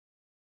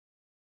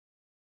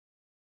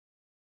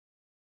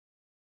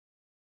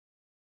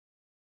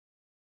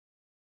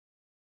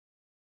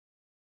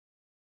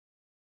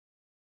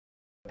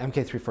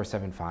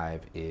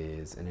MK-3475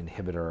 is an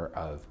inhibitor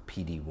of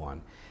PD-1,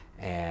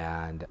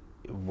 and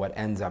what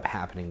ends up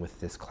happening with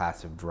this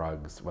class of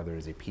drugs, whether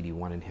it's a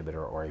PD-1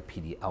 inhibitor or a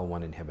Pdl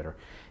One inhibitor,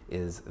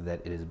 is that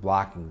it is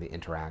blocking the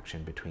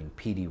interaction between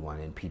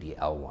PD-1 and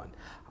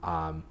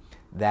Pdl1.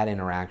 That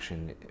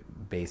interaction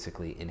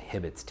basically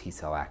inhibits T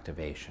cell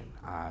activation.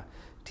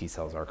 T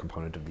cells are a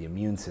component of the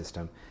immune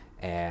system,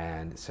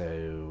 and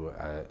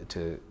so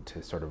to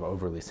sort of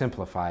overly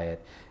simplify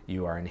it,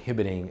 you are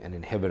inhibiting an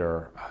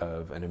inhibitor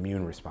of an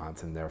immune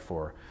response, and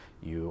therefore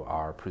you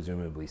are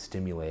presumably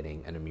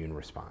stimulating an immune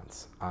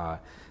response.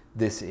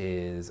 This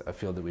is a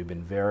field that we've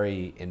been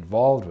very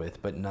involved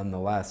with, but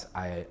nonetheless,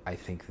 I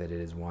think that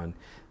it is one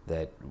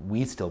that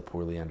we still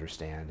poorly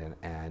understand,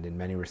 and in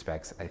many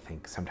respects, I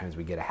think sometimes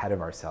we get ahead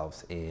of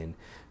ourselves in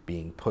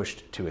being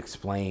pushed to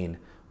explain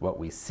what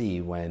we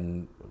see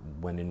when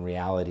in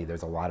reality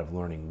there's a lot of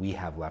learning we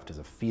have left as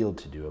a field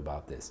to do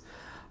about this.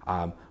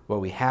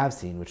 What we have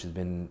seen, which has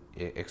been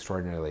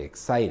extraordinarily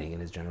exciting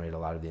and has generated a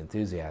lot of the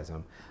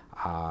enthusiasm,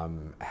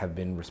 have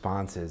been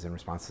responses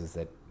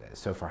that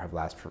so far have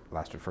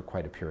lasted for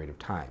quite a period of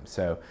time.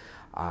 So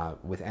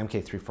with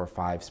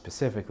MK-3475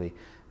 specifically,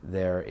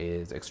 there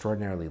is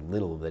extraordinarily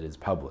little that is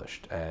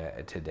published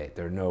to date.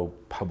 There are no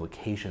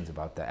publications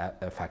about the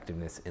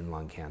effectiveness in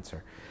lung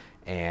cancer,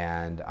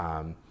 and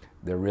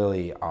there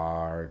really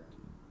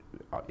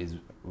is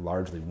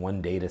largely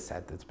one data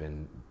set that's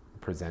been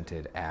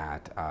presented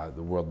at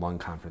the World Lung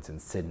Conference in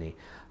Sydney,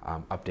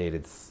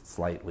 updated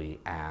slightly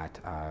at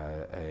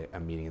a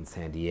meeting in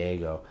San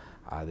Diego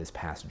this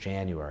past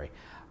January.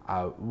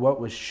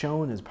 What was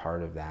shown as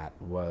part of that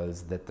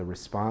was that the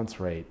response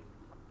rate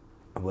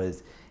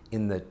was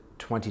in the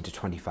 20 to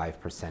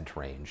 25%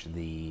 range.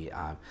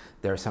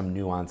 There are some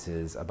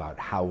nuances about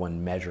how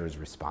one measures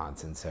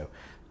response, and so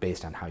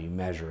based on how you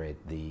measure it,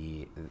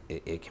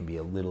 it can be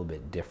a little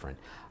bit different.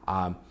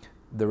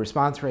 The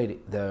response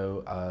rate,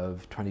 though,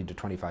 of 20 to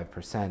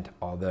 25%,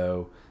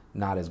 although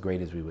not as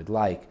great as we would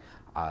like,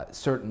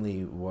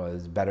 certainly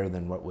was better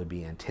than what would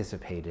be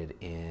anticipated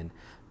in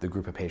the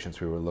group of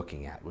patients we were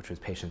looking at, which was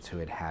patients who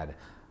had had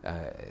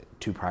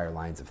 2 prior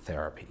lines of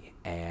therapy.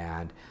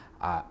 And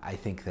I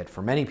think that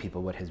for many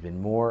people, what has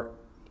been more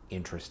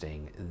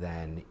interesting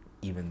than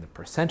even the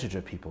percentage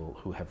of people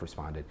who have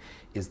responded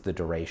is the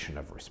duration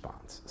of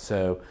response.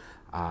 So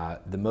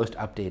the most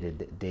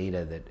updated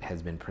data that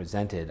has been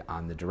presented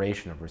on the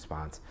duration of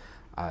response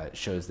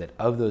shows that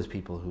of those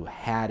people who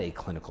had a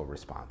clinical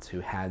response, who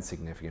had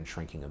significant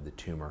shrinking of the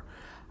tumor,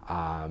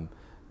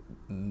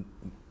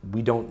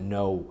 we don't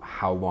know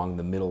how long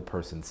the middle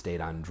person stayed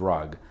on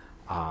drug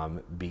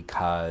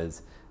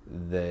because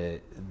the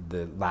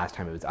last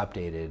time it was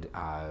updated,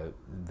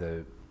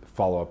 the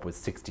follow-up was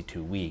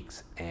 62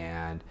 weeks,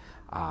 and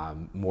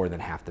more than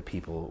half the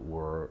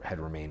people had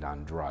remained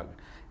on drug.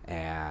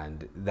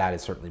 And that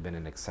has certainly been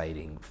an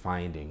exciting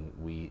finding.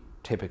 We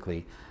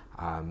typically,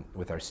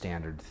 with our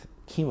standard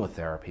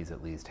chemotherapies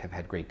at least, have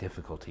had great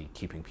difficulty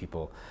keeping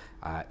people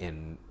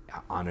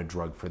on a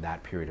drug for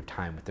that period of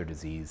time with their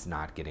disease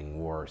not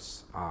getting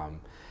worse.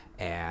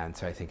 And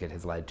so I think it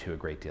has led to a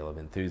great deal of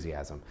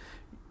enthusiasm.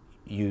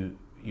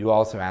 You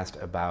also asked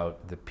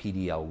about the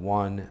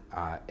Pdl1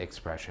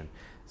 expression.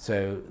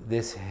 So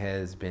this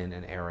has been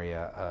an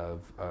area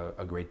of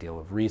a great deal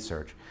of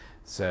research.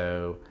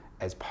 So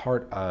as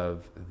part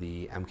of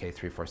the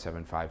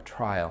MK-3475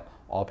 trial,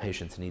 all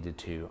patients needed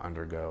to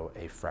undergo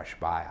a fresh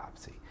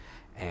biopsy.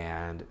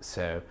 And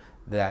so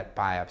that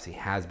biopsy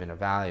has been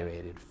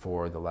evaluated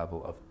for the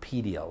level of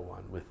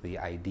Pdl1, with the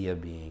idea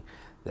being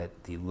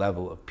that the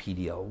level of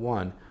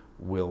Pdl1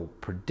 will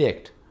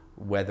predict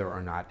whether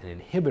or not an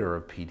inhibitor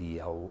of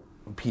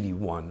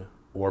PD-1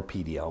 or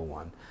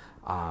Pdl1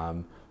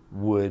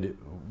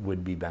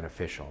 would be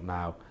beneficial.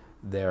 Now,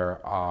 there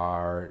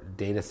are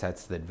data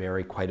sets that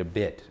vary quite a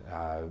bit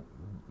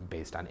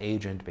based on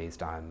agent,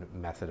 based on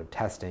method of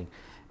testing,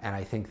 and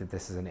I think that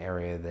this is an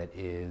area that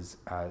is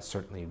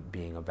certainly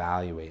being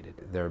evaluated.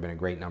 There have been a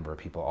great number of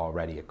people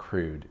already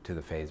accrued to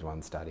the phase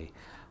 1 study,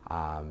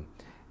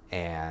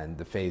 and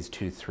the phase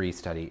 2/3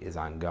 study is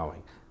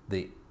ongoing.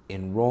 The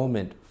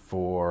enrollment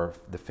for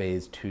the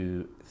phase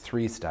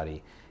 2/3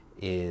 study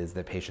is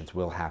that patients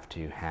will have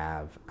to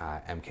have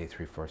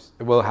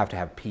will have to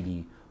have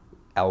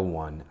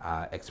Pdl1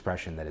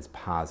 expression that is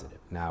positive.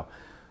 Now,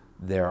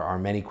 there are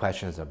many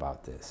questions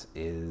about this.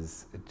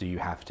 Do you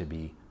have to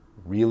be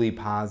really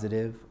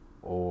positive,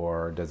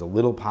 or does a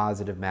little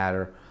positive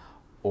matter,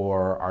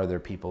 or are there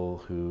people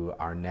who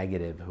are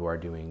negative who are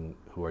doing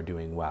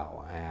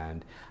well?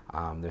 And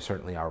there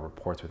certainly are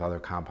reports with other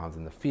compounds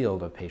in the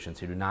field of patients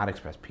who do not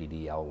express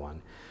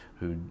Pdl1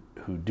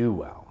 who do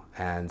well.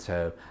 And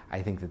so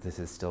I think that this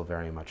is still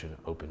very much an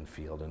open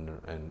field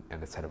and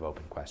a set of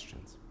open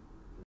questions.